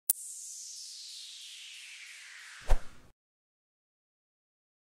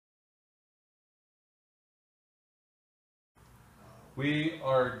We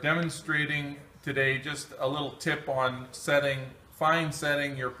are demonstrating today just a little tip on fine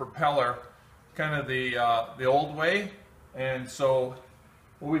setting your propeller, kind of the old way. And so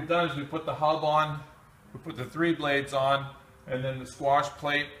what we've done is we put the hub on, we put the 3 blades on, and then the squash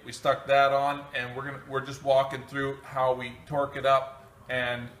plate, we stuck that on, and we're just walking through how we torque it up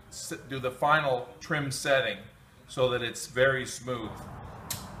and do the final trim setting so that it's very smooth.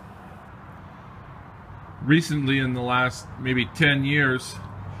 Recently, in the last maybe 10 years,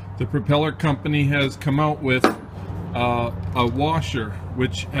 the Propeller company has come out with a washer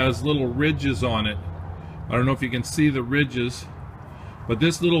which has little ridges on it. I don't know if you can see the ridges, but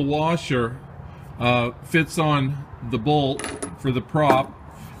this little washer fits on the bolt for the prop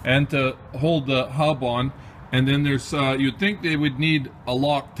and to hold the hub on. And then there's you'd think they would need a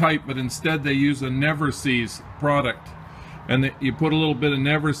Loctite, but instead they use a Never Seize product, and you put a little bit of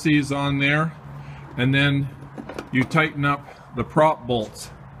Never Seize on there, and then you tighten up the prop bolts,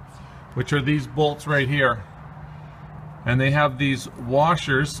 which are these bolts right here, and they have these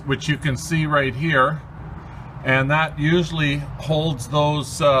washers which you can see right here, and that usually holds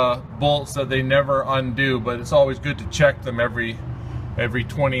those bolts that they never undo, but it's always good to check them every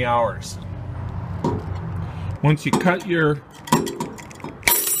 20 hours. Once you cut your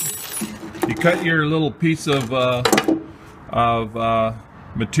little piece of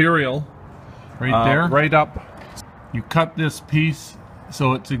material right there, right up, you cut this piece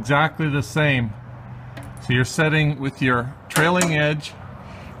so it's exactly the same. So you're setting with your trailing edge,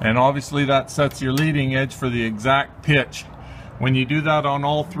 and obviously that sets your leading edge for the exact pitch. When you do that on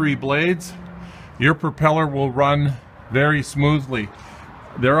all 3 blades, your propeller will run very smoothly.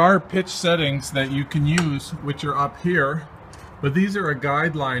 There are pitch settings that you can use which are up here, but these are a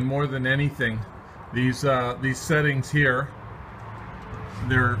guideline more than anything. These settings here,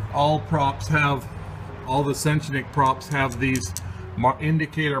 all the Senchnik props have these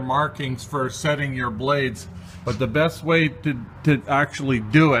indicator markings for setting your blades, but the best way to actually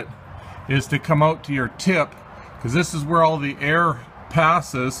do it is to come out to your tip, because this is where all the air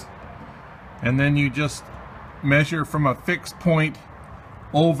passes, and then you just measure from a fixed point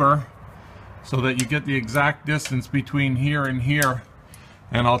over so that you get the exact distance between here and here.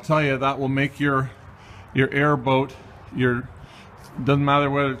 And I'll tell you, that will make your airboat, doesn't matter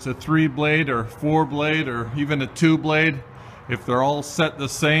whether it's a 3 blade or 4 blade or even a 2 blade, if they're all set the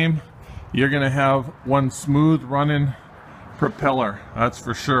same, you're gonna have one smooth running propeller, that's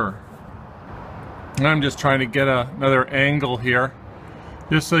for sure. And I'm just trying to get another angle here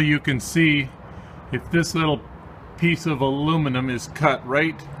just so you can see if this little piece of aluminum is cut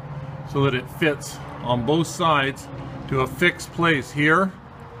right so that it fits on both sides to a fixed place here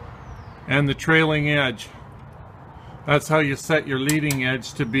and the trailing edge. That's how you set your leading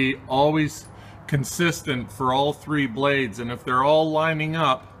edge to be always consistent for all 3 blades, and if they're all lining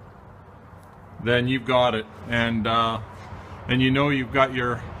up, then you've got it, and you know you've got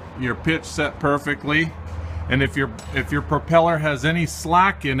your pitch set perfectly. And if your propeller has any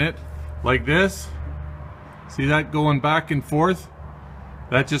slack in it, like this, see that going back and forth?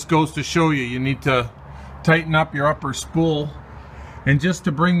 That just goes to show you need to tighten up your upper spool, and just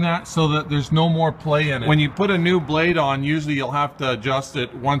to bring that so that there's no more play in it. When you put a new blade on, usually you'll have to adjust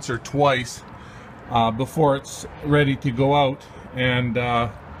it once or twice before it's ready to go out, and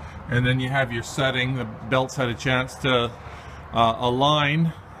then you have your setting. The belt's had a chance to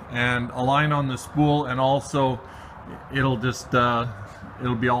align on the spool, and also it'll just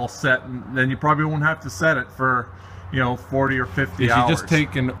it'll be all set, and then you probably won't have to set it for 40 or 50 hours. You just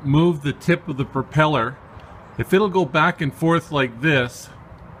take and move the tip of the propeller. If it'll go back and forth like this,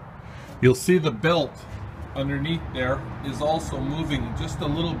 you'll see the belt underneath there is also moving just a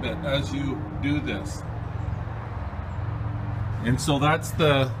little bit as you do this. And so that's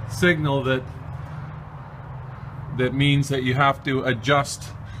the signal that means that you have to adjust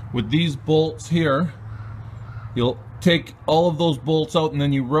with these bolts here. You'll take all of those bolts out, and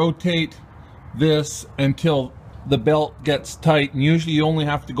then you rotate this until the belt gets tight, and usually you only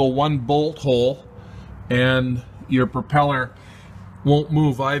have to go 1 bolt hole and your propeller won't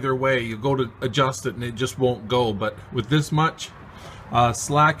move either way. You go to adjust it and it just won't go. But with this much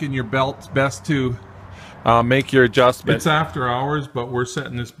slack in your belt, it's best to make your adjustment. It's after hours, but we're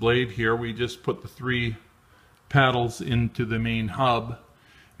setting this blade here. We just put the 3 paddles into the main hub,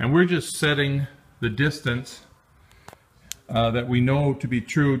 and we're just setting the distance that we know to be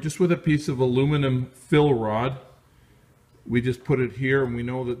true just with a piece of aluminum fill rod. We just put it here, and we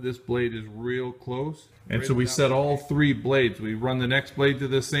know that this blade is real close, and so we set all 3 blades. We run the next blade to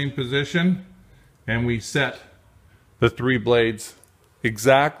the same position, and we set the 3 blades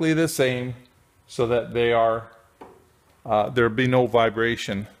exactly the same so that they are there'll be no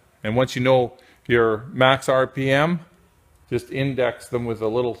vibration. And once you know your max RPM, just index them with a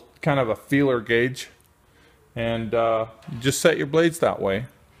little kind of a feeler gauge, and just set your blades that way.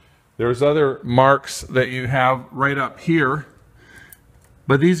 There's other marks that you have right up here,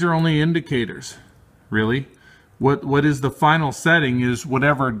 but these are only indicators, really. What is the final setting is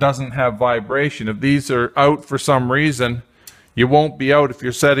whatever doesn't have vibration. If these are out for some reason, you won't be out if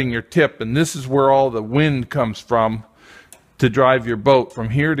you're setting your tip, and this is where all the wind comes from to drive your boat from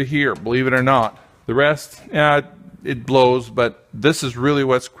here to here, believe it or not. The rest, yeah, it blows, but this is really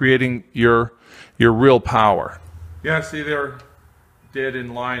what's creating your real power. Yeah, see, they're dead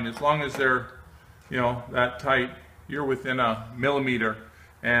in line. As long as they're, you know, that tight, you're within a millimeter,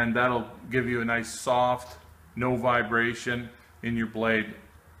 and that'll give you a nice soft, no vibration in your blade.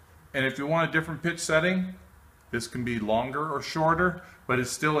 And if you want a different pitch setting, this can be longer or shorter, but it's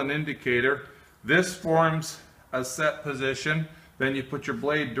still an indicator. This forms a set position, then you put your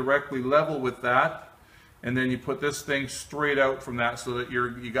blade directly level with that, and then you put this thing straight out from that, so that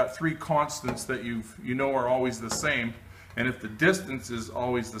you got three constants that you know are always the same. And if the distance is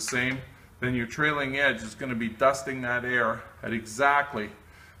always the same, then your trailing edge is going to be dusting that air at exactly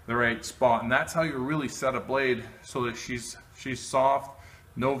the right spot. And that's how you really set a blade so that she's soft,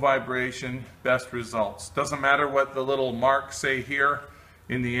 no vibration, best results. Doesn't matter what the little marks say here.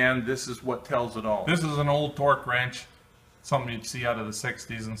 In the end, this is what tells it all. This is an old torque wrench, something you'd see out of the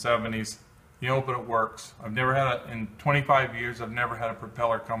 60s and 70s. You know, but it works. I've never had it in 25 years. I've never had a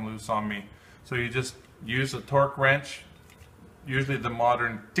propeller come loose on me. So you just use a torque wrench, usually the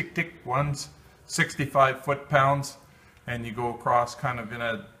modern tick-tick ones, 65 foot-pounds, and you go across kind of in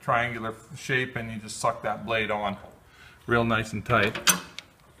a triangular shape, and you just suck that blade on real nice and tight.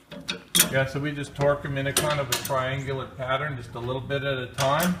 Yeah, so we just torque them in a kind of a triangular pattern, just a little bit at a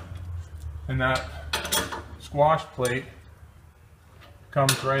time, and that squash plate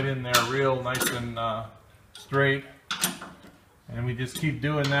comes right in there real nice and straight, and we just keep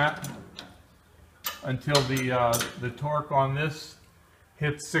doing that until the torque on this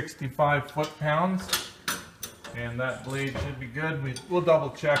hits 65 foot-pounds, and that blade should be good. We'll double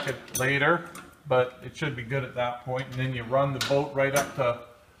check it later, but it should be good at that point. And then you run the boat right up to,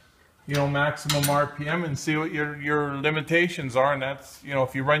 you know, maximum RPM and see what your limitations are. And that's, you know,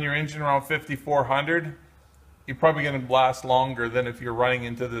 if you run your engine around 5,400, you're probably going to last longer than if you're running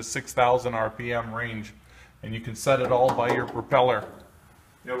into the 6,000 RPM range, and you can set it all by your propeller.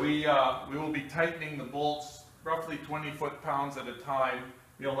 You know, we will be tightening the bolts roughly 20 foot-pounds at a time,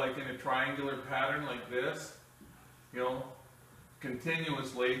 you know, like in a triangular pattern like this, you know,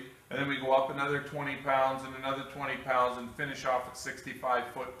 continuously, and then we go up another 20 pounds and another 20 pounds and finish off at 65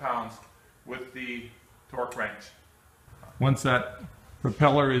 foot-pounds with the torque wrench. Once that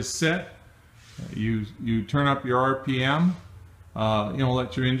propeller is set, you turn up your RPM, you know,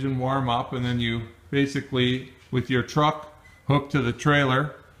 let your engine warm up, and then you basically, with your truck hooked to the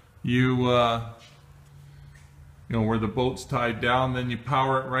trailer, you know, where the boat's tied down, then you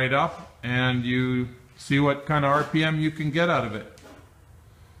power it right up, and you see what kind of RPM you can get out of it.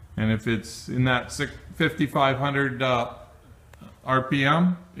 And if it's in that 5,500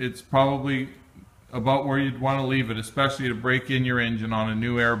 RPM, it's probably about where you'd want to leave it, especially to break in your engine on a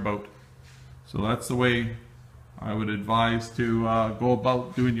new airboat. So that's the way I would advise to go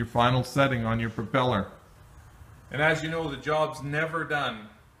about doing your final setting on your propeller. And as you know, the job's never done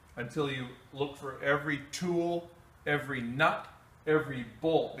until you look for every tool, every nut, every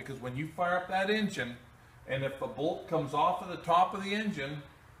bolt, because when you fire up that engine, and if the bolt comes off of the top of the engine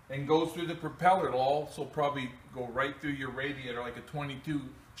and goes through the propeller, it'll also probably go right through your radiator like a 22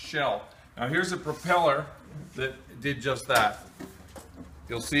 shell. Now here's a propeller that did just that.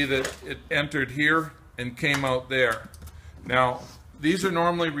 You'll see that it entered here and came out there. Now, these are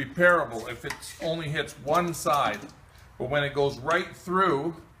normally repairable if it only hits one side, but when it goes right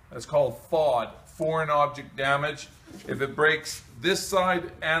through, that's called FOD, foreign object damage. If it breaks this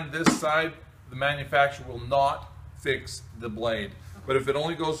side and this side, the manufacturer will not fix the blade. But if it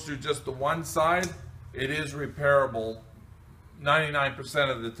only goes through just the one side, it is repairable 99%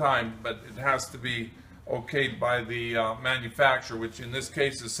 of the time, but it has to be okayed by the manufacturer, which in this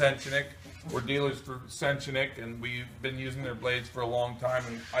case is Senchenic. We're dealers for Senchenic, and we've been using their blades for a long time,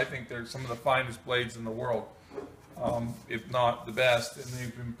 and I think they're some of the finest blades in the world, if not the best. And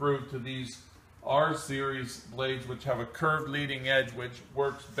they've improved to these R series blades, which have a curved leading edge, which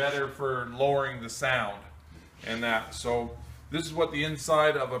works better for lowering the sound and that. So this is what the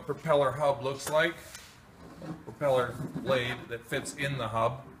inside of a propeller hub looks like. Propeller blade that fits in the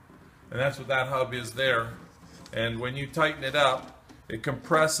hub, and that's what that hub is there. And when you tighten it up, it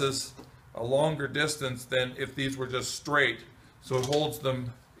compresses a longer distance than if these were just straight. So it holds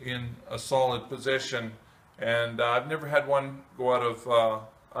them in a solid position. And I've never had one go out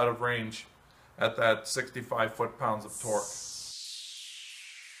of range at that 65 foot-pounds of torque.